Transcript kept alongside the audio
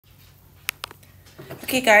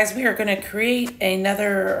Okay guys, we are going to create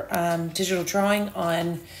another digital drawing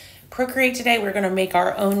on Procreate today. We're going to make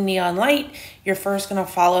our own neon light. You're first going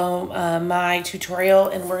to follow my tutorial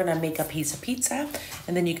and we're going to make a piece of pizza.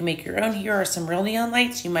 And then you can make your own. Here are some real neon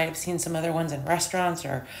lights. You might have seen some other ones in restaurants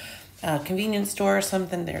or convenience store or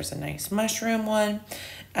something. There's a nice mushroom one.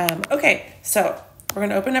 Okay, so we're going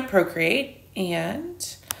to open up Procreate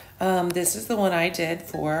and this is the one I did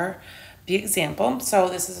for the example. So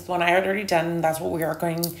this is the one I had already done, and that's what we're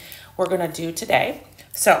going to do today.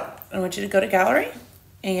 So I want you to go to Gallery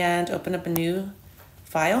and open up a new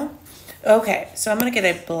file. Okay, so I'm going to get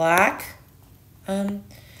a black, and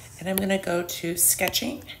I'm going to go to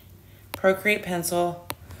Sketching, Procreate Pencil,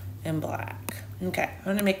 and black. Okay, I'm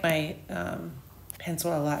going to make my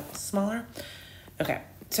pencil a lot smaller. Okay,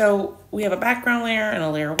 so we have a background layer and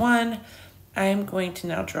a layer 1. I'm going to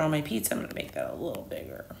now draw my pizza. I'm going to make that a little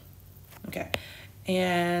bigger. Okay,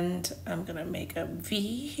 and I'm gonna make a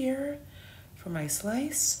V here for my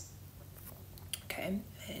slice. Okay,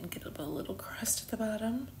 and get a little crust at the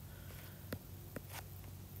bottom.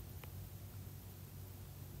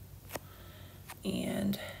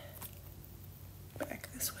 And back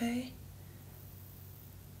this way.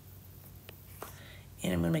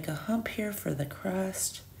 And I'm gonna make a hump here for the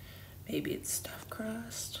crust. Maybe it's stuffed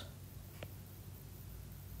crust.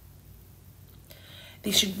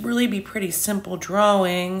 These should really be pretty simple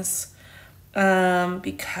drawings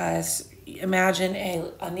because imagine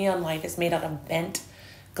a neon light is made out of bent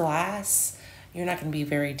glass. You're not going to be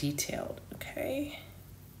very detailed, okay?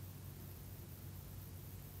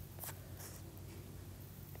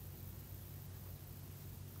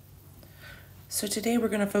 So today we're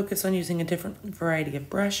going to focus on using a different variety of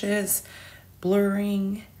brushes,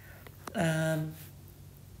 blurring, and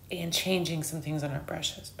changing some things on our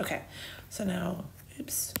brushes. Okay, so now,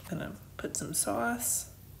 oops, I'm gonna put some sauce.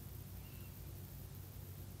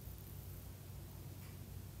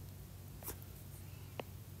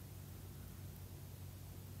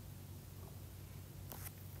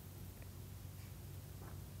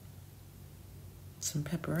 Some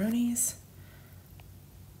pepperonis.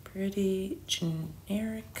 Pretty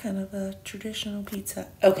generic, kind of a traditional pizza.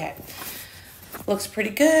 Okay. Looks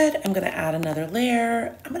pretty good. I'm gonna add another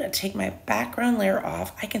layer. I'm gonna take my background layer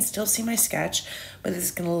off. I can still see my sketch, but this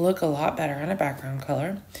is gonna look a lot better on a background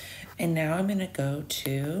color. And now I'm gonna go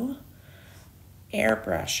to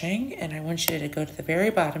airbrushing, and I want you to go to the very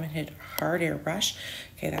bottom and hit hard airbrush.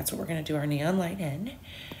 Okay, that's what we're gonna do our neon light in.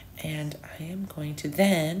 And I am going to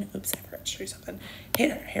then, oops, I forgot to show you something, hit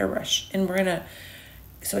our hairbrush. And we're gonna,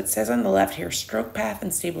 so it says on the left here, stroke path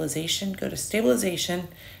and stabilization. Go to stabilization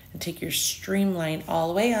and take your streamline all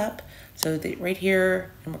the way up. So that right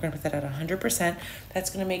here, and we're gonna put that at 100%. That's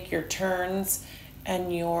gonna make your turns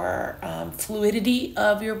and your fluidity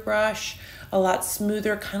of your brush a lot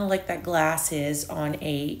smoother, kind of like that glass is on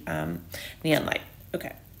a neon light.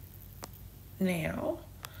 Okay, now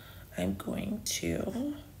I'm going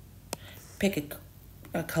to pick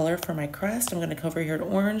a color for my crust. I'm gonna come over here to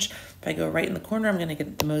orange. If I go right in the corner, I'm gonna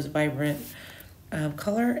get the most vibrant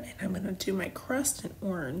color, and I'm gonna do my crust in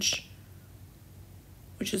orange,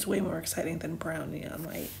 which is way more exciting than brown neon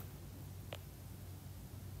light.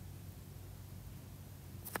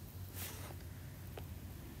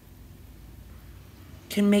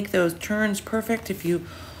 Can make those turns perfect if you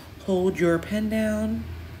hold your pen down.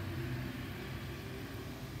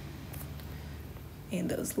 And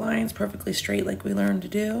those lines perfectly straight like we learned to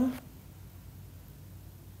do.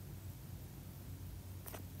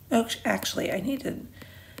 Oh, actually, I need to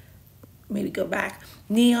maybe go back.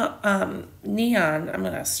 Neon, I'm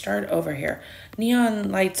gonna start over here.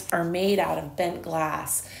 Neon lights are made out of bent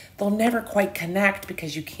glass. They'll never quite connect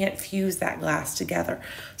because you can't fuse that glass together.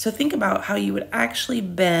 So think about how you would actually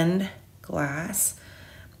bend glass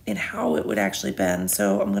and how it would actually bend.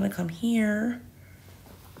 So I'm gonna come here,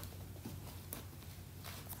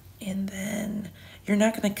 and then you're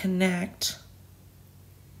not gonna connect.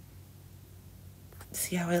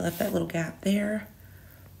 See how I left that little gap there?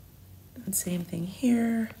 And same thing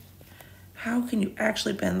here. How can you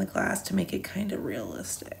actually bend the glass to make it kind of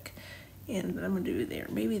realistic? And I'm gonna do there.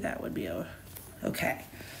 Maybe that would be okay.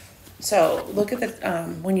 So look at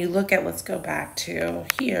the, when you look at, let's go back to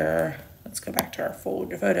here. Let's go back to our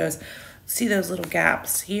folder photos. See those little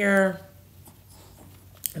gaps here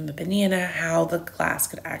in the banana, how the glass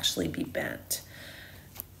could actually be bent.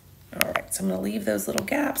 All right, so I'm gonna leave those little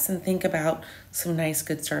gaps and think about some nice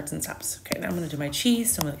good starts and stops. Okay, now I'm gonna do my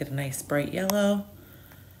cheese, so I'm gonna get a nice bright yellow.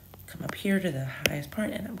 Come up here to the highest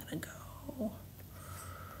part, and I'm gonna go.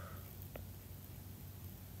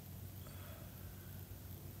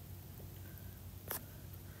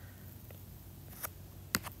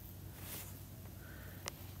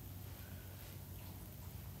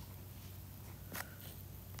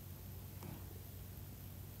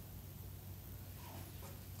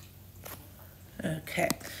 Okay,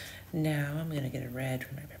 now I'm gonna get a red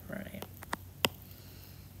for my pepperoni.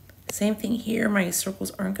 Same thing here, my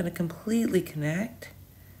circles aren't gonna completely connect.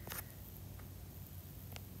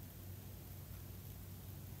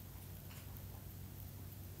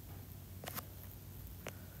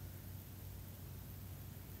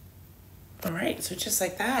 All right, so just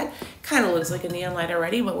like that, kind of looks like a neon light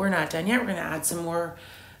already, but we're not done yet. We're gonna add some more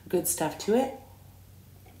good stuff to it.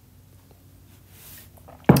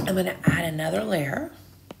 I'm gonna add another layer.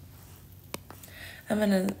 I'm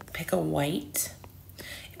gonna pick a white.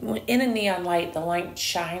 In a neon light, the light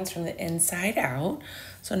shines from the inside out.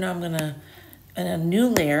 So now I'm gonna, in a new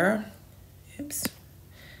layer, oops,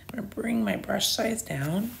 I'm gonna bring my brush size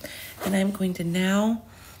down, and I'm going to now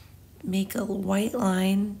make a white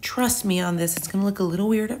line. Trust me on this, it's gonna look a little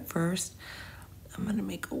weird at first. I'm gonna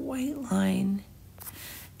make a white line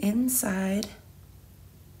inside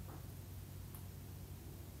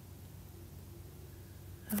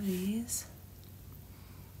of these.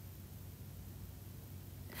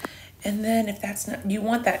 And then if that's not, you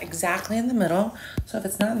want that exactly in the middle. So if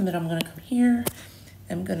it's not in the middle, I'm gonna come here.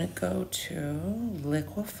 I'm gonna go to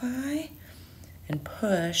liquefy and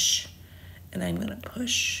push, and I'm gonna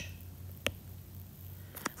push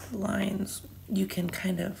lines. You can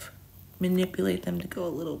kind of manipulate them to go a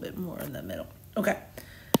little bit more in the middle. Okay,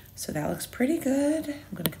 so that looks pretty good.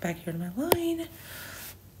 I'm gonna come back here to my line.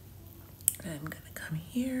 I'm gonna come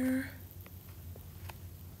here.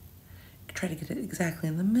 Try to get it exactly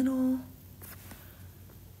in the middle.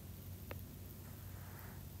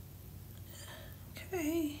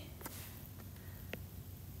 Okay.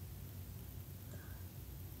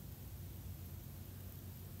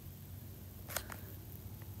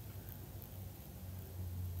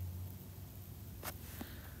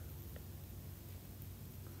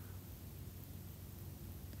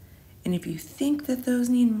 And if you think that those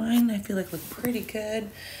need mine, I feel like look pretty good.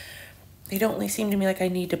 They don't really seem to me like I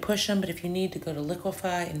need to push them, but if you need to go to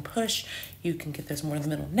liquefy and push, you can get those more in the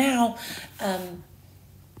middle. Now,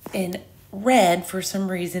 in red, for some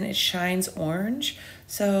reason, it shines orange.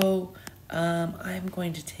 So I'm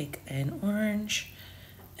going to take an orange,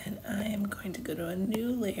 and I am going to go to a new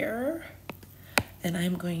layer, and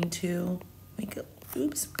I'm going to make it,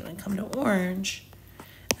 oops, I'm gonna come to orange,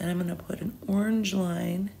 and I'm gonna put an orange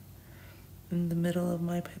line in the middle of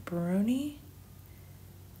my pepperoni.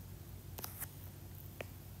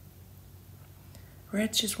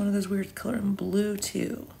 Red's just one of those weird colors, and blue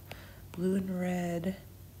too. Blue and red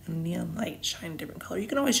and neon light shine different color. You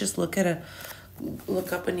can always just look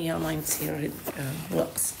up a neon light and see how it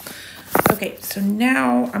looks. Okay, so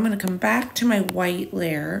now I'm gonna come back to my white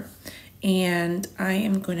layer, and I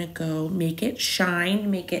am gonna go make it shine,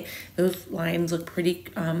 those lines look pretty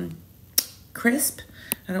crisp.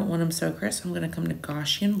 I don't want them so crisp. I'm gonna come to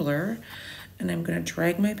Gaussian blur, and I'm gonna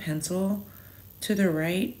drag my pencil to the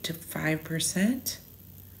right to 5%.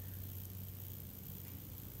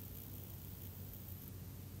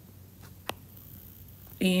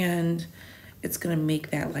 And it's gonna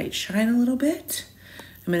make that light shine a little bit.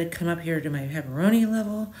 I'm gonna come up here to my pepperoni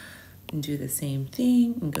level and do the same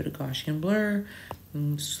thing and go to Gaussian blur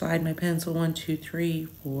and slide my pencil 1, 2, 3,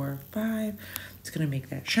 4, 5. It's gonna make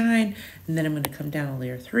that shine. And then I'm gonna come down to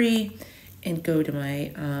layer 3 and go to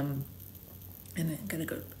my, and I'm gonna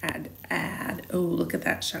go add. Oh, look at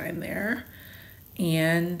that shine there.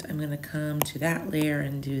 And I'm gonna come to that layer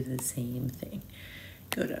and do the same thing.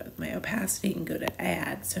 Go to my opacity and go to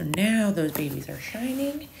add. So now those babies are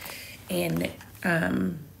shining, and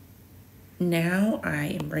now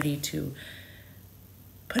I am ready to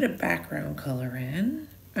put a background color in.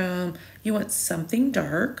 You want something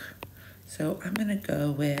dark, so I'm gonna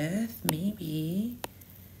go with maybe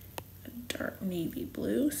a dark navy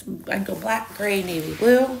blue. So I can go black, gray, navy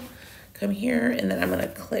blue. Come here, and then I'm gonna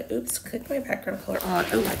click my background color on.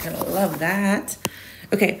 Oh, I kind of love that.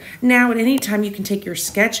 Okay, now at any time you can take your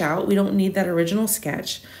sketch out. We don't need that original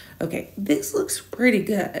sketch. Okay, this looks pretty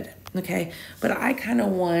good, okay? But I kind of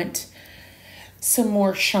want some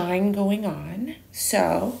more shine going on.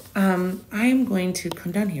 So I am going to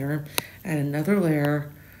come down here, add another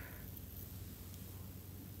layer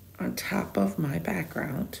on top of my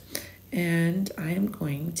background. And I am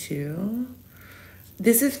going to,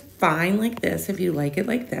 this is fine like this if you like it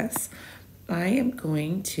like this. I am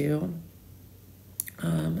going to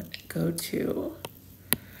go to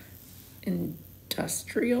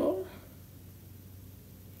industrial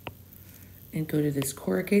and go to this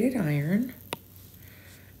corrugated iron.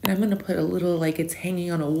 And I'm gonna put a little, like it's hanging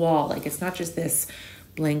on a wall, like it's not just this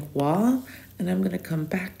blank wall. And I'm gonna come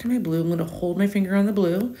back to my blue. I'm gonna hold my finger on the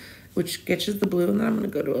blue, which sketches the blue, and then I'm gonna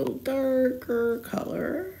go to a darker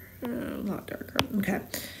color. a lot darker. Okay,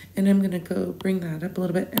 and I'm gonna go bring that up a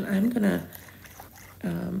little bit, and I'm gonna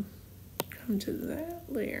come to that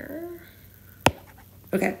layer.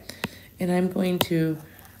 Okay, and I'm going to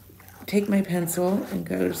take my pencil and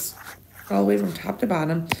go all the way from top to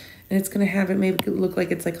bottom, and it's gonna have it maybe look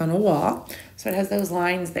like it's like on a wall. So it has those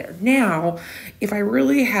lines there. Now, if I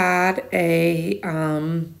really had a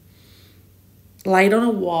light on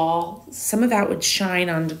a wall, some of that would shine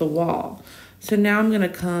onto the wall. So now I'm gonna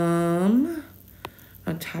come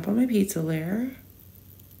on top of my pizza layer,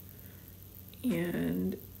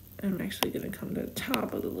 and I'm actually gonna come to the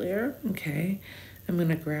top of the layer. Okay, I'm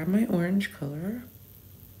gonna grab my orange color,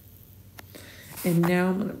 and now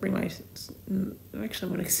I'm gonna bring my,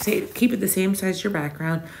 actually I'm gonna keep it the same size as your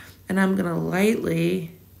background, and I'm gonna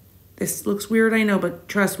lightly, this looks weird, I know, but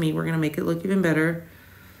trust me, we're gonna make it look even better.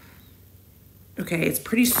 Okay, it's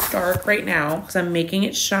pretty stark right now because I'm making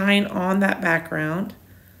it shine on that background.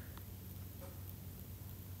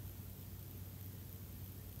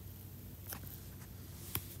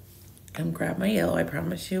 And grab my yellow, I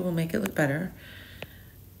promise you we'll make it look better.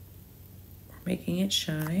 We're making it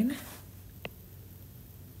shine.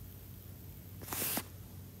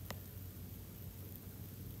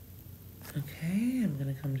 Okay, I'm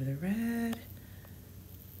gonna come to the red.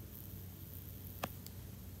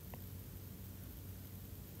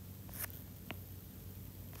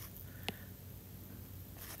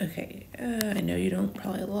 Okay, I know you don't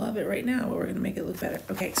probably love it right now, but we're gonna make it look better.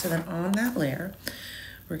 Okay, so then on that layer,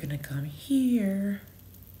 we're gonna come here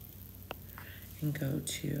and go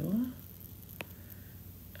to,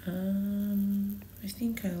 I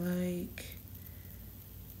think I like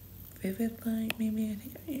Vivid Light, maybe. I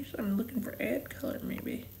think I'm looking for add color,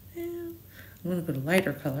 maybe. Yeah, I'm gonna go to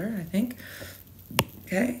lighter color, I think.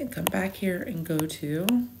 Okay, and come back here and go to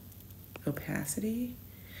opacity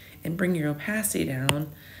and bring your opacity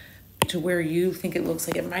down to where you think it looks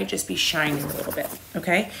like it might just be shining a little bit,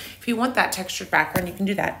 okay? If you want that textured background, you can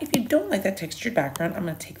do that. If you don't like that textured background, I'm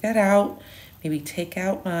gonna take that out, maybe take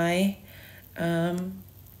out my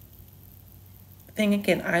thing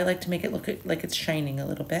again. I like to make it look like it's shining a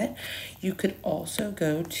little bit. You could also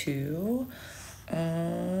go to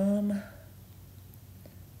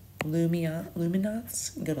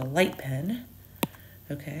Luminance and go to Light Pen,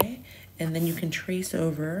 okay? And then you can trace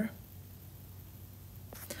over.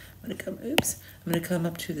 I'm gonna come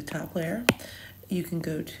up to the top layer. You can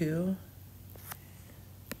go to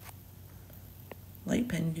Light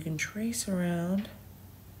Pen, you can trace around.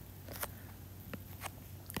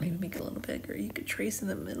 Maybe make it a little bigger. You could trace in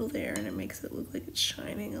the middle there and it makes it look like it's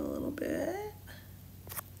shining a little bit.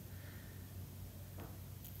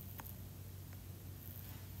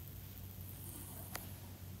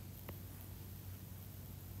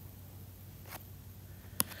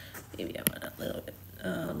 Maybe I want a little bit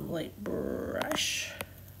light brush.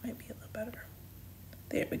 Might be a little better.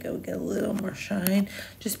 There we go, get a little more shine.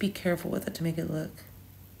 Just be careful with it to make it look.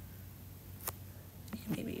 You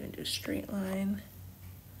can maybe even do a straight line.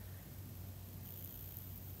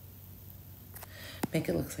 Make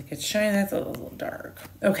it look like it's shiny. That's a little dark.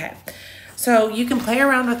 Okay, so you can play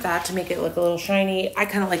around with that to make it look a little shiny. I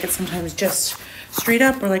kind of like it sometimes just straight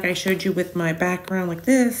up, or like I showed you with my background like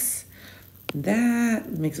this.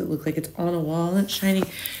 That makes it look like it's on a wall and it's shining.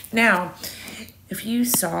 Now, if you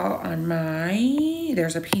saw on my,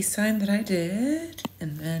 there's a peace sign that I did,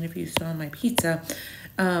 and then if you saw my pizza,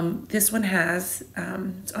 this one has,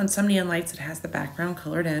 on some neon lights, it has the background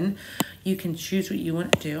colored in. You can choose what you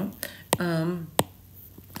want to do.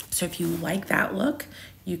 So if you like that look,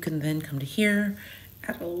 you can then come to here,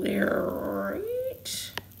 add a layer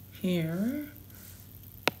right here,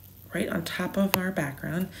 right on top of our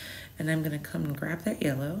background, and I'm gonna come and grab that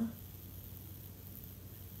yellow.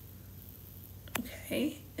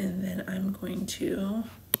 Okay, and then I'm going to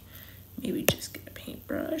maybe just get a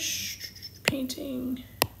paintbrush, painting.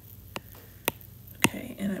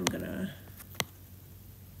 Okay, and I'm gonna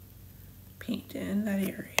paint in that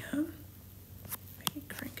area. Maybe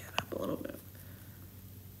crank it up a little bit.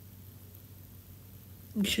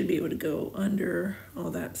 You should be able to go under all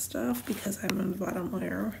that stuff because I'm on the bottom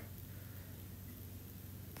layer.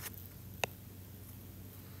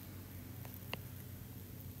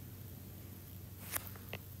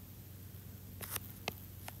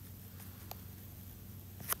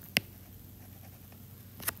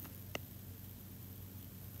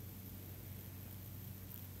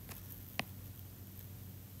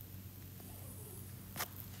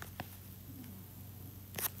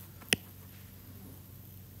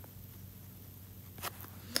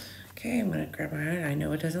 Okay, I'm gonna grab my iron. I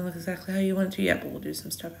know it doesn't look exactly how you want it to yet, but we'll do some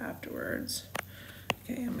stuff afterwards.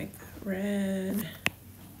 Okay, I'll make that red.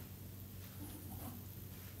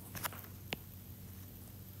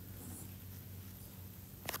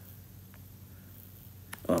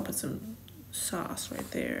 go and put some sauce right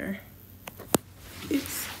there.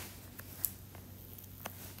 Oops.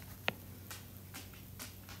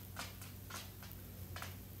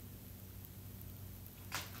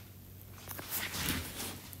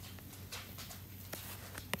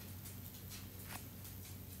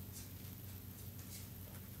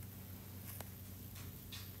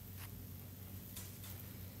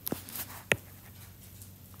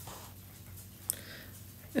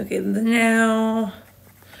 Okay, now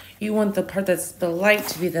you want the part that's the light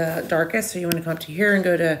to be the darkest, so you want to come up to here and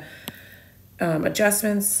go to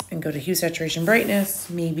adjustments and go to hue, saturation, brightness.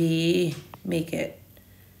 Maybe make it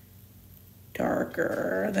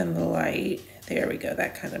darker than the light. There we go.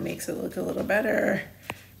 That kind of makes it look a little better.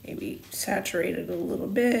 Maybe saturate it a little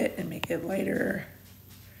bit and make it lighter.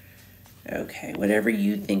 Okay, whatever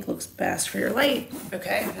you think looks best for your light.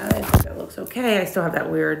 Okay, now that I think that looks okay, I still have that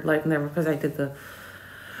weird light in there because I did the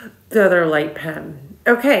other light pen.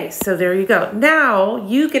 Okay, so there you go. Now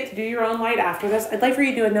you get to do your own light after this. I'd like for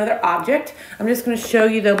you to do another object. I'm just going to show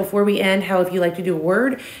you though before we end how if you like to do a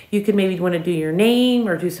word, you could maybe want to do your name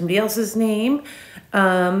or do somebody else's name.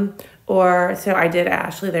 Or so I did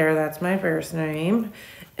Ashley there. That's my first name.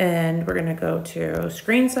 And we're going to go to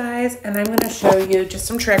screen size and I'm going to show you just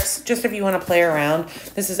some tricks just if you want to play around.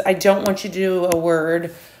 This is, I don't want you to do a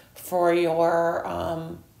word for your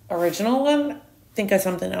original one. Think of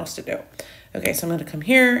something else to do. Okay, so I'm going to come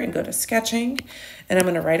here and go to sketching and I'm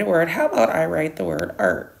going to write a word. How about I write the word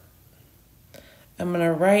art? I'm going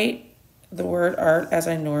to write the word art as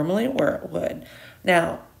I normally would.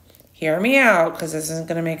 Now, hear me out because this isn't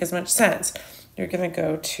going to make as much sense. You're going to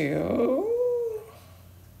go to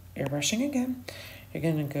airbrushing again. You're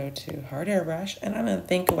going to go to hard airbrush and I'm going to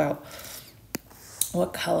think about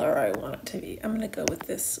what color I want it to be. I'm going to go with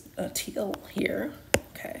this teal here.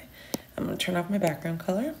 Okay. I'm going to turn off my background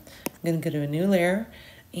color. I'm going to go to a new layer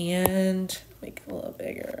and make it a little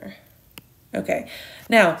bigger. Okay.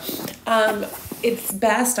 Now, it's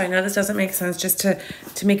best, I know this doesn't make sense, just to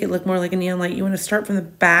make it look more like a neon light. You want to start from the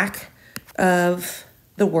back of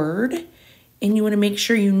the word and you want to make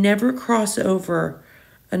sure you never cross over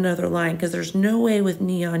another line because there's no way with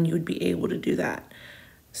neon you would be able to do that.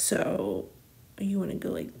 So you want to go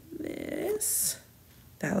like this.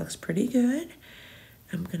 That looks pretty good.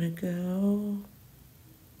 I'm gonna go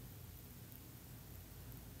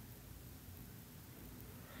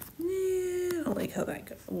I don't like how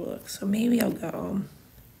that looks, so maybe I'll go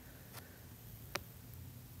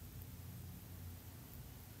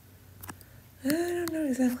I don't know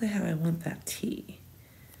exactly how I want that T.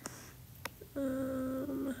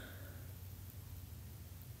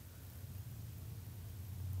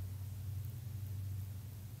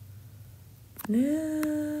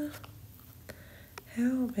 No.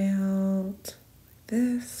 How about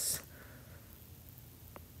this?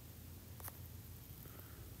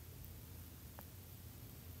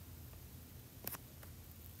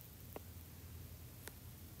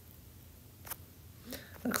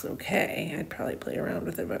 Looks okay. I'd probably play around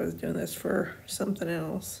with it if I was doing this for something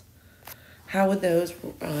else. How would those,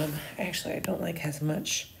 actually I don't like as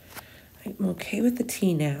much. I'm okay with the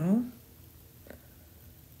T now.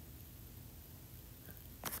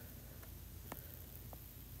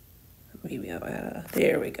 Maybe I'll add a,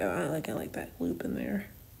 there we go. I like that loop in there.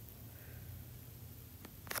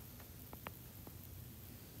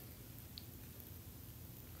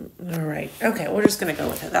 All right, okay, we're just gonna go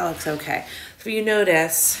with it. That looks okay. So you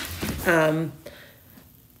notice, I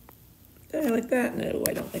like that? No,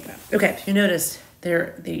 I don't like that. Okay, so you notice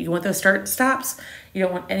you want those start and stops. You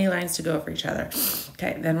don't want any lines to go over each other.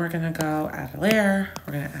 Okay, then we're gonna go add a layer.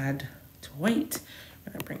 We're gonna add to white.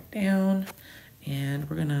 We're gonna bring it down and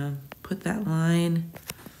we're gonna put that line,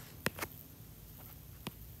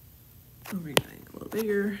 we're gonna make it a little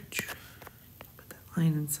bigger. Put that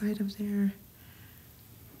line inside of there.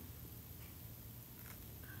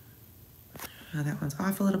 Now that one's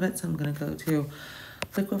off a little bit, so I'm gonna go to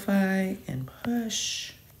liquify and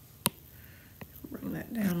push. Bring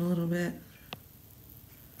that down a little bit.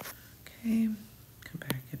 Okay, come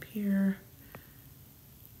back up here.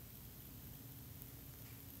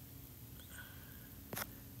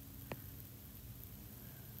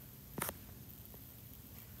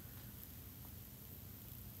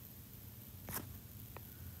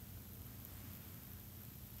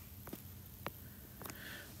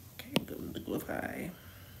 Okay, go to liquify.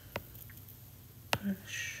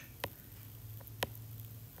 Push.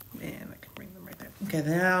 Man, I can bring them right there. Okay,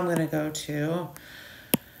 now I'm gonna go to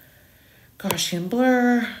Gaussian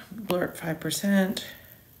blur, blur at 5%.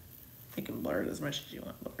 You can blur it as much as you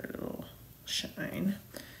want, blur it, it'll shine.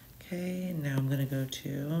 Okay, now I'm gonna go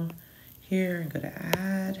to here and go to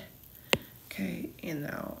add. Okay, and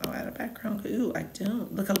now I'll add a background. Ooh, I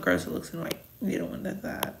don't. Look how gross it looks in white. You don't want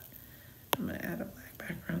that. I'm gonna add a black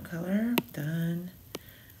background color. Done.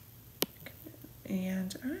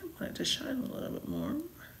 And I want it to shine a little bit more.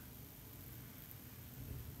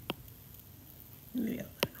 Maybe I'll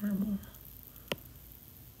put it normal.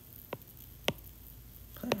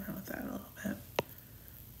 Play around with that a little bit.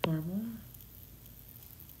 Normal.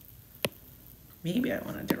 Maybe I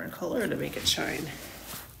want a different color to make it shine.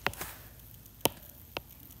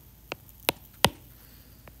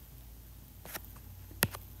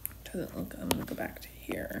 Doesn't look, I'm gonna go back to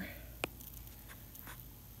here.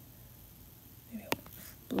 Maybe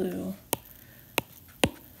blue.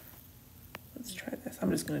 Let's try this. I'm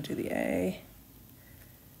just gonna do the A.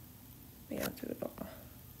 Maybe I'll do it all.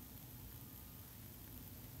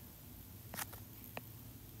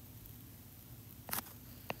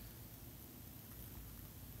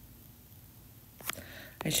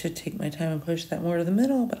 I should take my time and push that more to the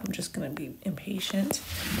middle, but I'm just gonna be impatient.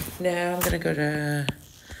 Now I'm gonna go to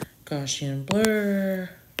Gaussian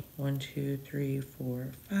blur. 1, 2, 3,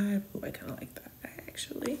 4, 5. Oh, I kind of like that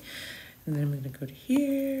actually. And then I'm gonna go to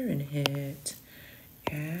here and hit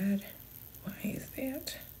add. Why is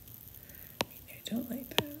that? I don't like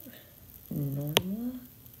that. Normal.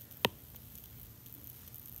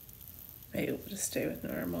 Maybe we'll just stay with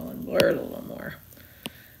normal and blur it a little more.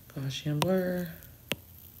 Gaussian blur.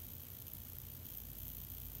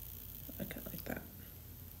 I kind of like that.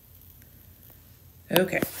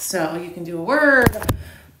 Okay, so you can do a word.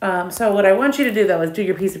 So what I want you to do though is do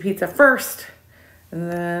your piece of pizza first,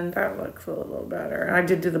 and then that looks a little better. I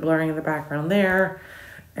did do the blurring in the background there,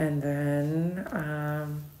 and then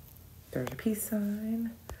there's a peace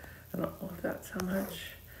sign. I don't love that so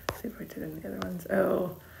much. Let's see if I did any other ones.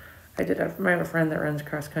 Oh, I did have, I have a friend that runs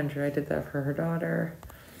cross country. I did that for her daughter.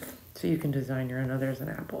 So you can design your own. Oh, there's an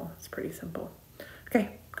apple. It's pretty simple.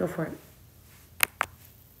 Okay, go for it.